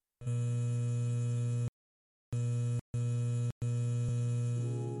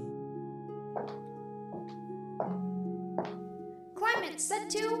equipment set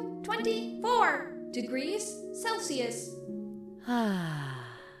to 24 degrees Celsius.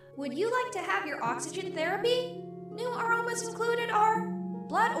 Would you like to have your oxygen therapy? New aromas included are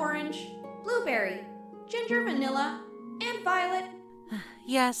blood orange, blueberry, ginger vanilla, and violet.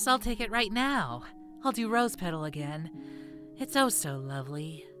 Yes, I'll take it right now. I'll do rose petal again. It's oh so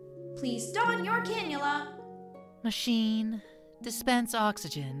lovely. Please don your cannula. Machine, dispense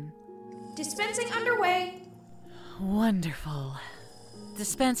oxygen. Dispensing underway. Wonderful.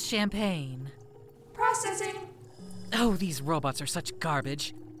 Dispense champagne. Processing. Oh, these robots are such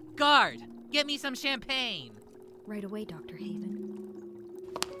garbage. Guard, get me some champagne. Right away, Dr. Haven.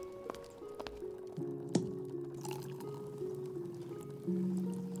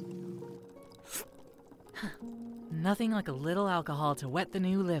 Nothing like a little alcohol to wet the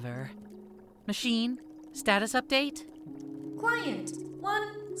new liver. Machine, status update? Client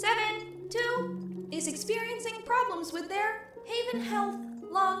 172 is experiencing problems with their Haven Health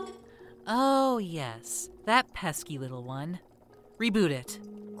lung. Oh, yes, that pesky little one. Reboot it.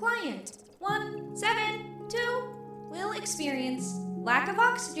 Client 172 will experience lack of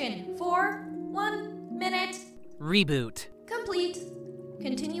oxygen for 1 minute. Reboot. Complete.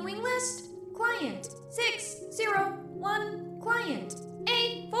 Continuing list. Client 601, client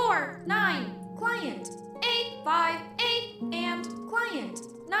 849, client 858, and client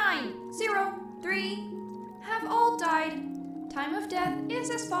 903 have all died. Time of death is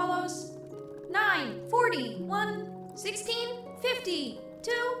as follows: 9:41, 16:50,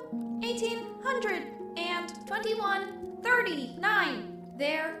 1800, and 21:39.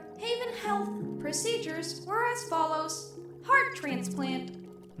 Their Haven Health procedures were as follows: heart transplant.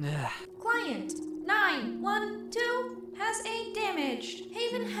 Ugh. Client 912 has a damaged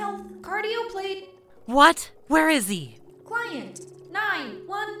Haven Health cardioplate. What? Where is he? Client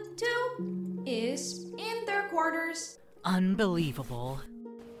 912 is in their quarters. Unbelievable.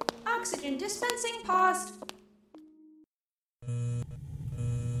 Oxygen dispensing paused.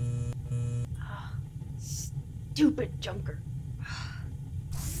 Stupid junker.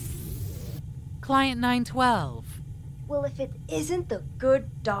 Client 912. Well, if it isn't the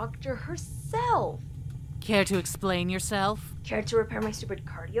good doctor herself. Care to explain yourself? Care to repair my stupid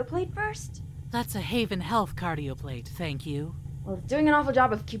cardioplate first? That's a Haven Health cardioplate, thank you. Well, it's doing an awful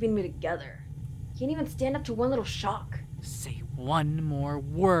job of keeping me together. Can't even stand up to one little shock. Say one more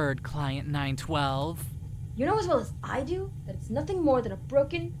word, Client 912. You know as well as I do that it's nothing more than a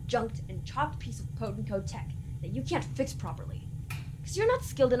broken, junked, and chopped piece of quote-unquote tech that you can't fix properly. Because you're not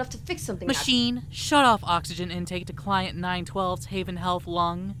skilled enough to fix something. Machine, shut off oxygen intake to Client 912's Haven Health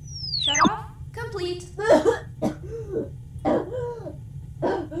lung. Shut off. Complete.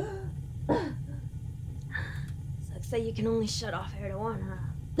 Sucks that you can only shut off air to one,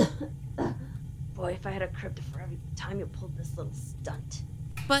 huh? Boy, if I had a crypto for every time you pulled this little stunt.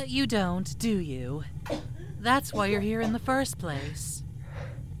 But you don't, do you? That's why you're here in the first place.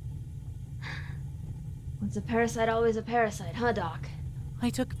 Once a parasite, always a parasite, huh, Doc? I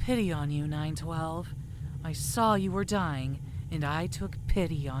took pity on you, 912. I saw you were dying, and I took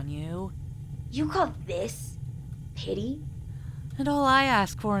pity on you. You call this pity? And all I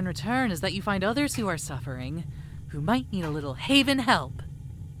ask for in return is that you find others who are suffering, who might need a little Haven help.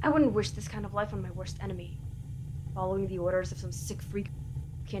 I wouldn't wish this kind of life on my worst enemy. Following the orders of some sick freak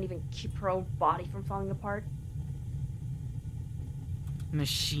who can't even keep her own body from falling apart.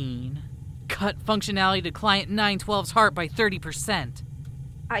 Machine. Cut functionality to Client 912's heart by 30%.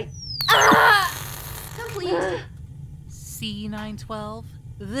 Complete. See, 912?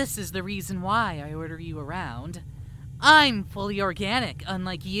 This is the reason why I order you around. I'm fully organic,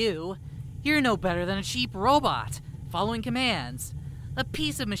 unlike you. You're no better than a cheap robot, following commands. A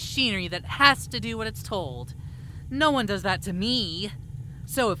piece of machinery that has to do what it's told. No one does that to me.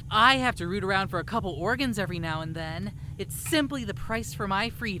 So if I have to root around for a couple organs every now and then, it's simply the price for my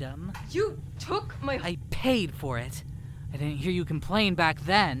freedom. You took my... I paid for it. I didn't hear you complain back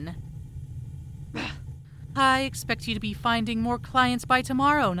then. I expect you to be finding more clients by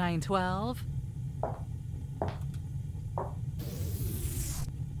tomorrow, 912.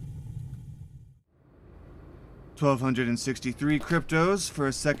 $1,263 cryptos for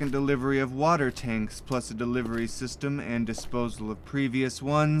a second delivery of water tanks, plus a delivery system and disposal of previous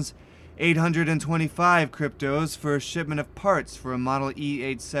ones. 825 cryptos for a shipment of parts for a Model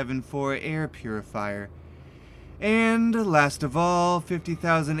E874 air purifier. And last of all,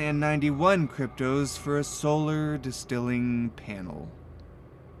 50,091 cryptos for a solar distilling panel.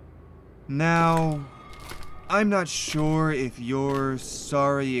 Now, I'm not sure if your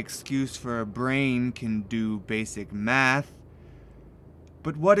sorry excuse for a brain can do basic math,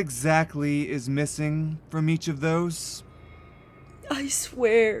 but what exactly is missing from each of those? I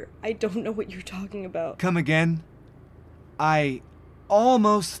swear, I don't know what you're talking about. Come again? I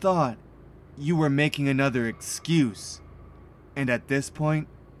almost thought you were making another excuse. And at this point,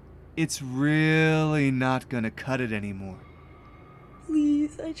 it's really not gonna cut it anymore.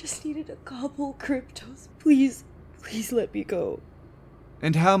 Please, I just needed a couple cryptos. Please let me go.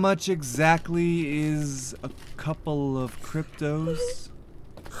 And how much exactly is a couple of cryptos?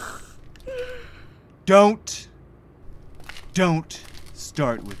 Don't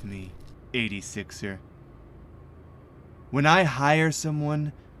start with me, 86er. When I hire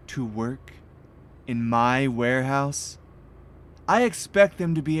someone to work in my warehouse, I expect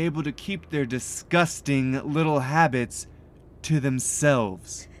them to be able to keep their disgusting little habits to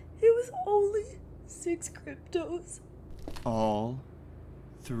themselves. It was only 6 cryptos. All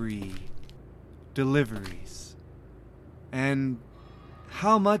 3 deliveries. And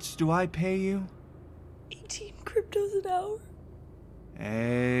how much do I pay you? 18 cryptos an hour.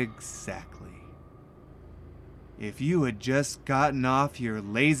 Exactly. If you had just gotten off your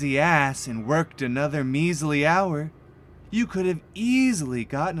lazy ass and worked another measly hour, you could have easily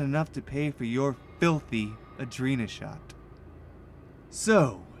gotten enough to pay for your filthy Adrena shot.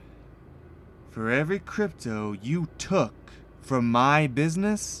 So, for every crypto you took from my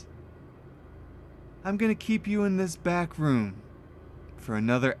business, I'm gonna keep you in this back room for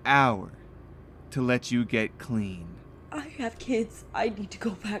another hour to let you get clean. I have kids. I need to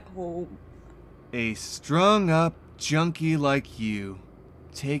go back home. A strung-up junkie like you,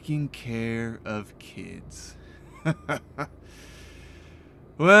 taking care of kids.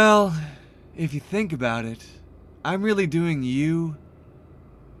 Well, if you think about it, I'm really doing you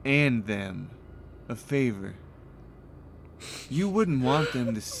and them a favor. You wouldn't want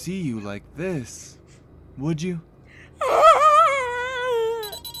them to see you like this, would you?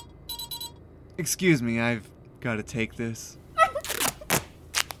 Excuse me, I've got to take this.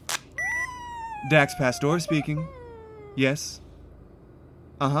 Dax Pastor speaking. Yes.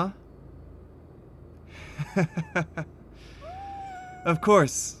 Uh-huh. Of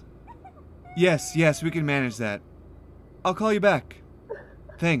course. Yes, we can manage that. I'll call you back.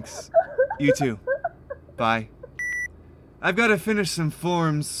 Thanks. You too. Bye. I've got to finish some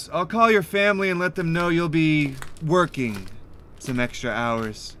forms. I'll call your family and let them know you'll be working some extra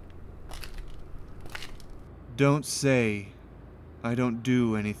hours. Don't say I don't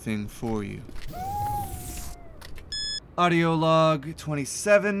do anything for you. Audio log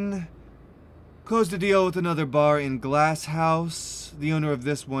 27. Closed a deal with another bar in Glass House. The owner of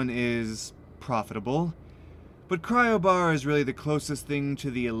this one is profitable. But Cryo Bar is really the closest thing to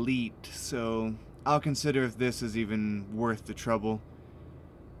the elite, so I'll consider if this is even worth the trouble.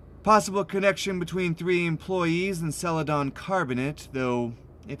 Possible connection between 3 employees and Celadon Carbonate, though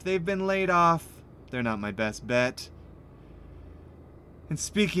if they've been laid off, they're not my best bet. And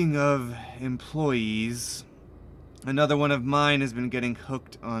speaking of employees, another one of mine has been getting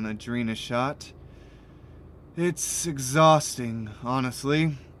hooked on Adrena shot. It's exhausting,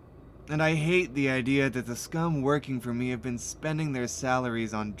 honestly. And I hate the idea that the scum working for me have been spending their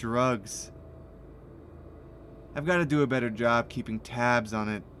salaries on drugs. I've got to do a better job keeping tabs on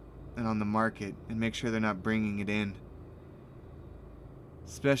it and on the market and make sure they're not bringing it in.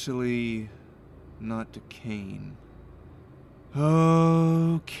 Especially not to Kane.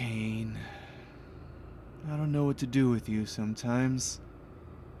 Oh, Kane. I don't know what to do with you sometimes.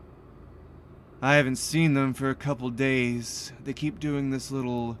 I haven't seen them for a couple days. They keep doing this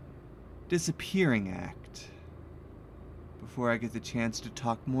little disappearing act before I get the chance to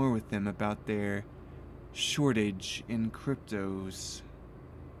talk more with them about their shortage in cryptos.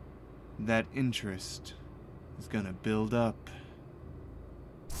 That interest is gonna build up.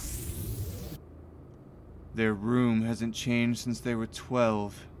 Their room hasn't changed since they were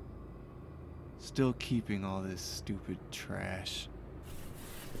 12. Still keeping all this stupid trash.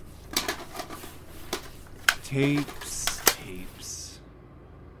 Tapes.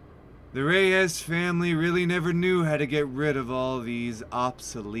 The Reyes family really never knew how to get rid of all these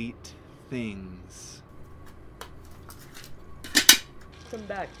obsolete things. Welcome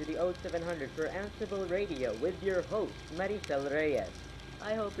back to the 0700 for Ansible Radio with your host, Maricel Reyes.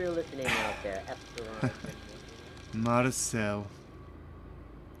 I hope you're listening out there, Epsilon. Maricel.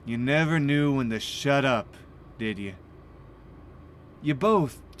 You never knew when to shut up, did you? You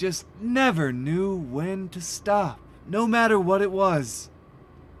both just never knew when to stop, no matter what it was.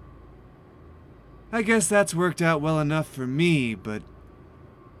 I guess that's worked out well enough for me, but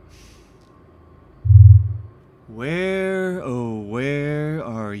where, oh where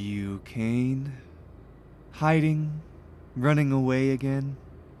are you, Kane? Hiding? Running away again?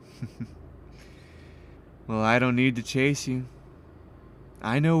 Well, I don't need to chase you.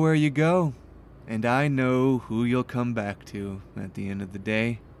 I know where you go, and I know who you'll come back to at the end of the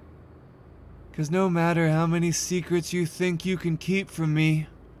day. 'Cause no matter how many secrets you think you can keep from me,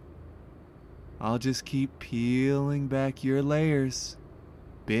 I'll just keep peeling back your layers,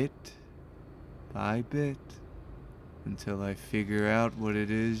 bit by bit, until I figure out what it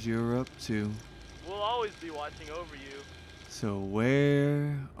is you're up to. We'll always be watching over you. So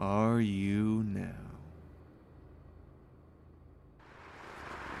where are you now?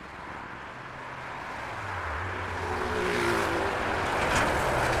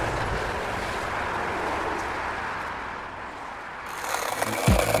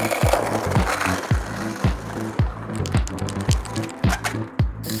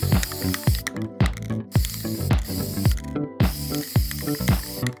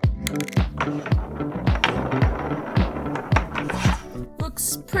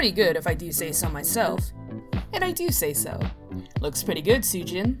 Looks pretty good if I do say so myself. And I do say so. Looks pretty good,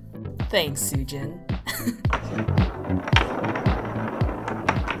 Sujin. Thanks, Sujin.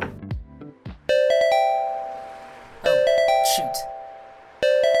 Oh, shoot.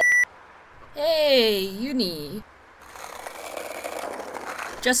 Hey, Uni.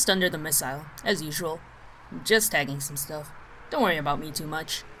 Just under the missile, as usual. Just tagging some stuff. Don't worry about me too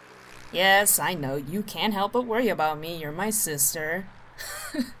much. Yes, I know, you can't help but worry about me. You're my sister.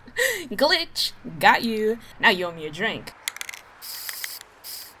 Glitch! Got you. Now you owe me a drink.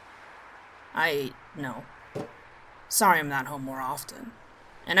 I know. Sorry I'm not home more often.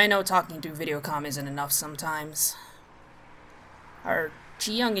 And I know talking through videocom isn't enough sometimes. Are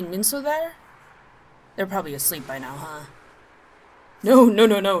Ji-young and Minso there? They're probably asleep by now, huh? No,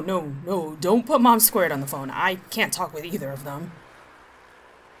 don't put Mom Squared on the phone. I can't talk with either of them.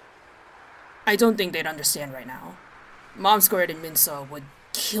 I don't think they'd understand right now. Mom Squared and Minso would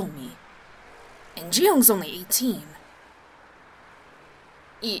kill me. And Ji-young's only 18.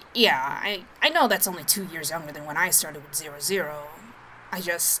 Yeah, I know that's only 2 years younger than when I started with 00. I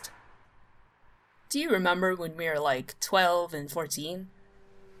just... Do you remember when we were like 12 and 14?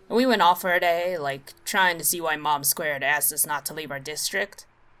 And we went off for a day, like trying to see why Mom Squared asked us not to leave our district?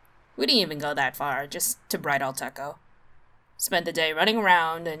 We didn't even go that far, just to Bright Alteco. Spent the day running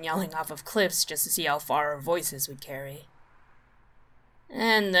around and yelling off of cliffs just to see how far our voices would carry.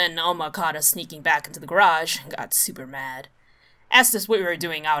 And then Oma caught us sneaking back into the garage and got super mad. Asked us what we were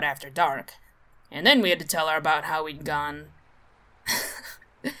doing out after dark. And then we had to tell her about how we'd gone...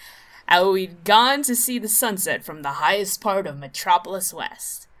 how we'd gone to see the sunset from the highest part of Metropolis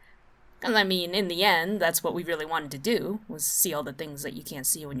West. 'Cause I mean, in the end, that's what we really wanted to do, was see all the things that you can't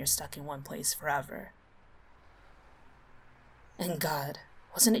see when you're stuck in one place forever. And God,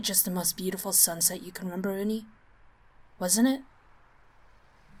 wasn't it just the most beautiful sunset you can remember, Uni? Wasn't it?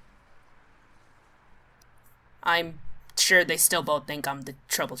 I'm sure they still both think I'm the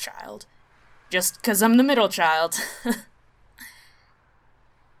trouble child. Just 'cause I'm the middle child.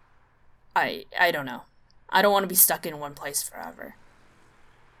 I don't know. I don't want to be stuck in one place forever.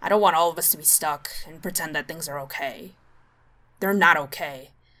 I don't want all of us to be stuck and pretend that things are okay. They're not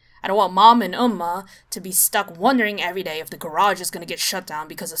okay. I don't want Mom and Umma to be stuck wondering every day if the garage is going to get shut down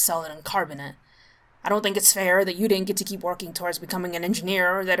because of silicon carbonate. I don't think it's fair that you didn't get to keep working towards becoming an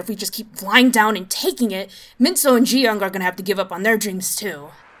engineer, or that if we just keep lying down and taking it, Minso and Ji-young are going to have to give up on their dreams too.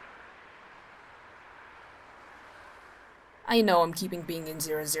 I know I'm keeping being in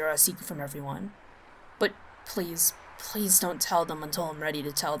 00 a secret from everyone, but please don't tell them until I'm ready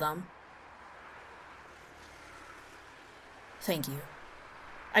to tell them. Thank you.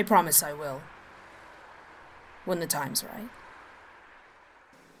 I promise I will. When the time's right.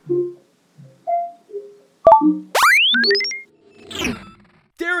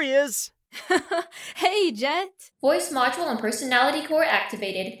 There he is! Hey, Jet! Voice module and personality core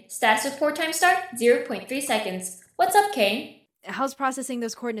activated. Status report time start 0.3 seconds. What's up, Kane? How's processing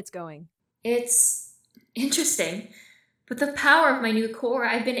those coordinates going? It's interesting. With the power of my new core,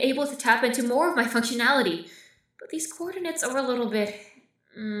 I've been able to tap into more of my functionality. But these coordinates are a little bit...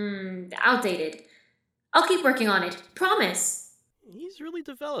 outdated. I'll keep working on it. Promise. He's really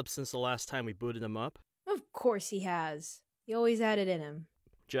developed since the last time we booted him up. Of course he has. He always had it in him.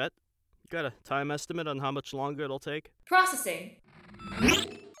 Jet, you got a time estimate on how much longer it'll take? Processing.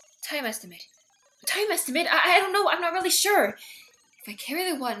 Time estimate. Time estimate? I don't know. I'm not really sure. If I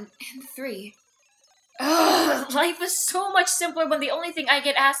carry the 1 and the 3... Ugh, life was so much simpler when the only thing I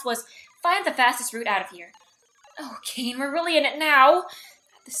get asked was, find the fastest route out of here. Oh, Kane, we're really in it now.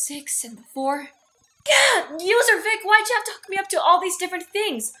 The 6 and the 4. God, User Vic, why'd you have to hook me up to all these different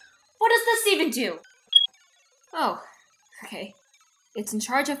things? What does this even do? Oh, okay. It's in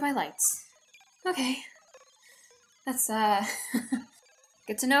charge of my lights. Okay. That's,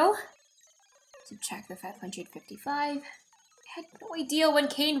 Good to know. Subtract the 555. I had no idea when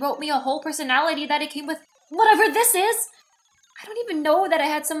Kane wrote me a whole personality that it came with whatever this is. I don't even know that I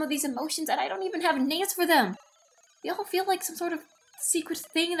had some of these emotions and I don't even have names for them. They all feel like some sort of secret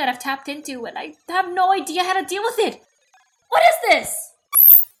thing that I've tapped into and I have no idea how to deal with it. What is this?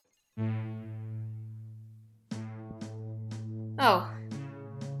 Oh,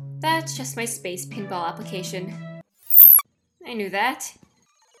 that's just my space pinball application. I knew that.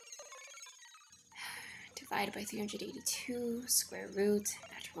 Divided by 382, square root,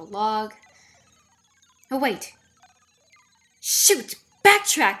 natural log. Oh wait. Shoot!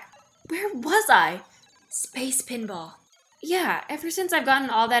 Backtrack! Where was I? Space pinball. Yeah, ever since I've gotten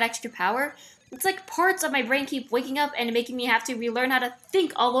all that extra power, it's like parts of my brain keep waking up and making me have to relearn how to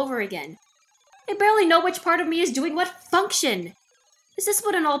think all over again. I barely know which part of me is doing what function. Is this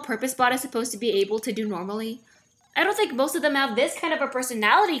what an all-purpose bot is supposed to be able to do normally? I don't think most of them have this kind of a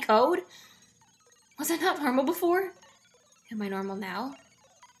personality code. Was I not normal before? Am I normal now?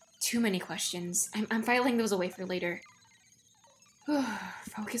 Too many questions. I'm filing those away for later.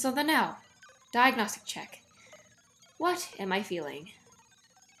 Focus on the now. Diagnostic check. What am I feeling?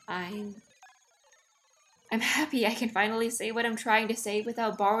 I'm happy I can finally say what I'm trying to say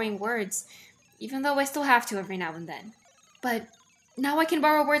without borrowing words, even though I still have to every now and then. But now I can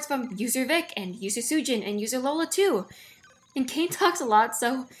borrow words from User Vic and User Sujin and User Lola too. And Kane talks a lot,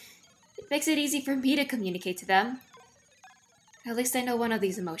 so it makes it easy for me to communicate to them. At least I know one of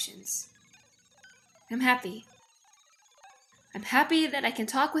these emotions. I'm happy. I'm happy that I can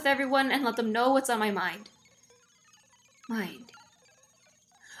talk with everyone and let them know what's on my mind.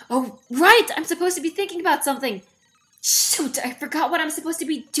 Oh, right! I'm supposed to be thinking about something! Shoot, I forgot what I'm supposed to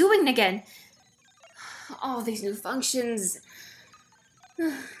be doing again! All these new functions...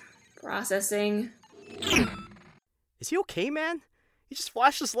 Processing. Is he okay, man? He just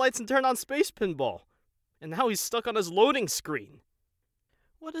flashed his lights and turned on Space Pinball. And now he's stuck on his loading screen.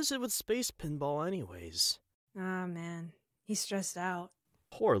 What is it with Space Pinball anyways? Ah, man. He's stressed out.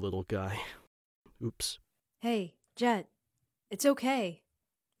 Poor little guy. Oops. Hey, Jet. It's okay.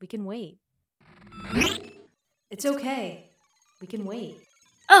 We can wait. It's okay. We can wait.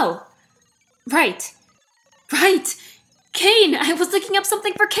 Oh! Right! Right! Kane! I was looking up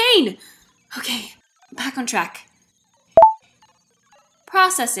something for Kane! Okay, back on track.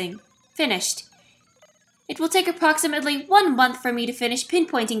 Processing. Finished. It will take approximately 1 month for me to finish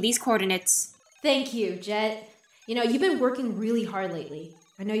pinpointing these coordinates. Thank you, Jet. You know, you've been working really hard lately.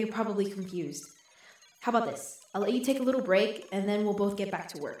 I know you're probably confused. How about this? I'll let you take a little break, and then we'll both get back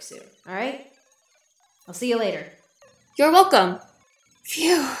to work soon, alright? I'll see you later. You're welcome.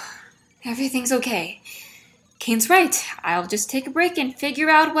 Phew. Everything's okay. Kane's right. I'll just take a break and figure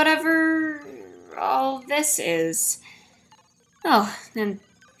out whatever all this is. Oh, and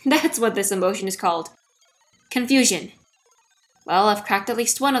that's what this emotion is called. Confusion. Well, I've cracked at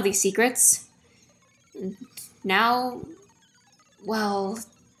least one of these secrets. Now, well...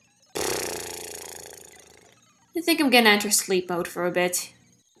 I think I'm gonna enter sleep mode for a bit.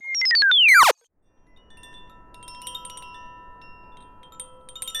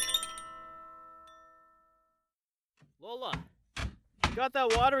 Lola, I got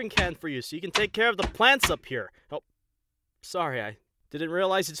that watering can for you so you can take care of the plants up here. Oh, sorry, I didn't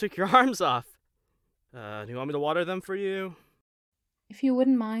realize you took your arms off. Do you want me to water them for you? If you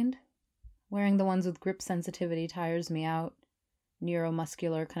wouldn't mind. Wearing the ones with grip sensitivity tires me out.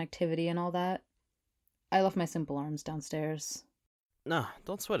 Neuromuscular connectivity and all that. I left my simple arms downstairs. Nah,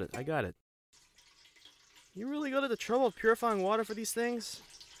 don't sweat it. I got it. You really go to the trouble of purifying water for these things?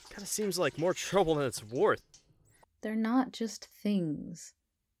 Kinda seems like more trouble than it's worth. They're not just things.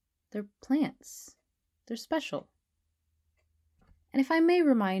 They're plants. They're special. And if I may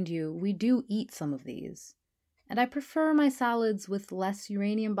remind you, we do eat some of these. And I prefer my salads with less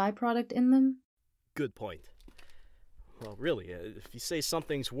uranium byproduct in them. Good point. Well, really, if you say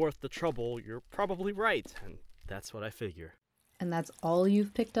something's worth the trouble, you're probably right, and that's what I figure. And that's all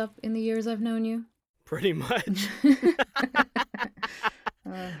you've picked up in the years I've known you? Pretty much.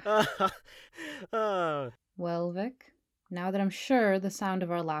 Well, Vic, now that I'm sure the sound of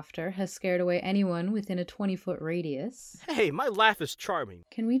our laughter has scared away anyone within a 20-foot radius... Hey, my laugh is charming.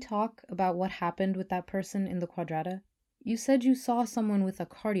 Can we talk about what happened with that person in the Quadrata? You said you saw someone with a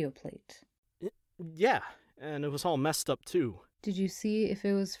cardio plate. Yeah, and it was all messed up too. Did you see if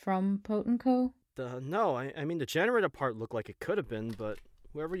it was from Potenco? No, I mean the generator part looked like it could have been, but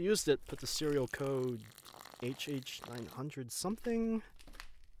whoever used it put the serial code HH900 something.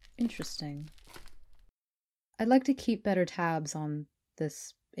 Interesting. I'd like to keep better tabs on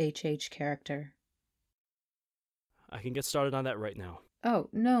this HH character. I can get started on that right now. Oh,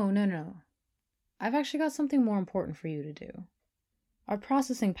 no. I've actually got something more important for you to do. Our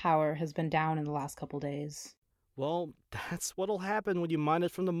processing power has been down in the last couple days. Well, that's what'll happen when you mine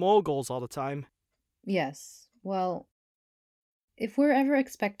it from the moguls all the time. Yes, well, if we're ever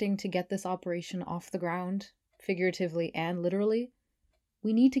expecting to get this operation off the ground, figuratively and literally,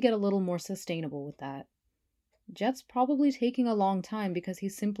 we need to get a little more sustainable with that. Jet's probably taking a long time because he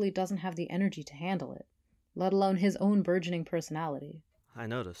simply doesn't have the energy to handle it, let alone his own burgeoning personality. I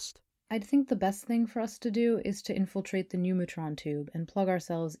noticed. I'd think the best thing for us to do is to infiltrate the Numutron tube and plug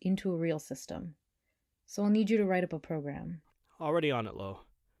ourselves into a real system. So I'll need you to write up a program. Already on it, Lo.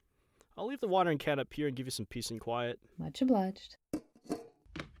 I'll leave the watering can up here and give you some peace and quiet. Much obliged.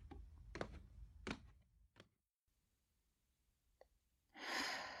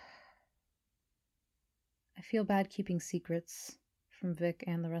 I feel bad keeping secrets from Vic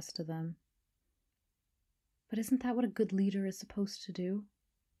and the rest of them. But isn't that what a good leader is supposed to do?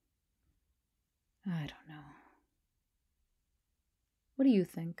 I don't know. What do you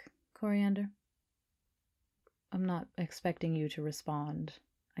think, Coriander? I'm not expecting you to respond.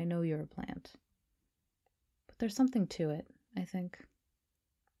 I know you're a plant. But there's something to it, I think.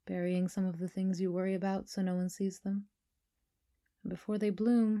 Burying some of the things you worry about so no one sees them. And before they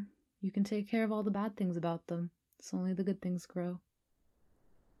bloom, you can take care of all the bad things about them, so only the good things grow.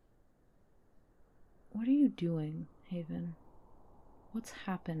 What are you doing, Haven? What's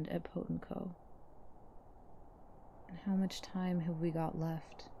happened at Potenco? And how much time have we got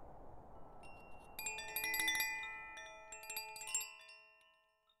left?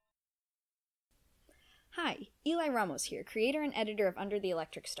 Hi, Eli Ramos here, creator and editor of Under the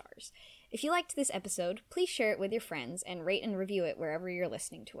Electric Stars. If you liked this episode, please share it with your friends and rate and review it wherever you're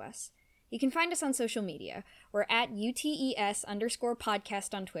listening to us. You can find us on social media. We're at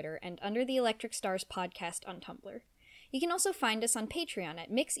UTES_podcast on Twitter and Under the Electric Stars podcast on Tumblr. You can also find us on Patreon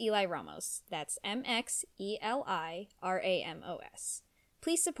at Mix Eli Ramos. That's MXELIRAMOS.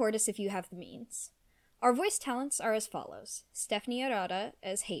 Please support us if you have the means. Our voice talents are as follows: Stephanie Arada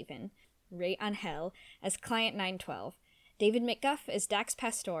as Haven, Ray Angel as Client 912, David McGuff as Dax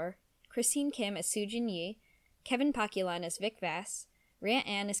Pastor, Christine Kim as Sujin Yi, Kevin Pakulan as Vic Vass, Rhea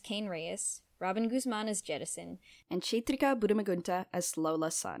Ann as Kane Reyes, Robin Guzman as Jettison, and Chaitrika Buddhamagunta as Lola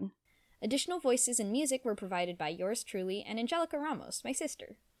Sun. Additional voices and music were provided by yours truly and Angelica Ramos, my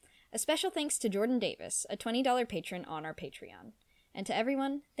sister. A special thanks to Jordan Davis, a $20 patron on our Patreon. And to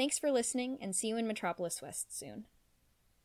everyone, thanks for listening and see you in Metropolis West soon.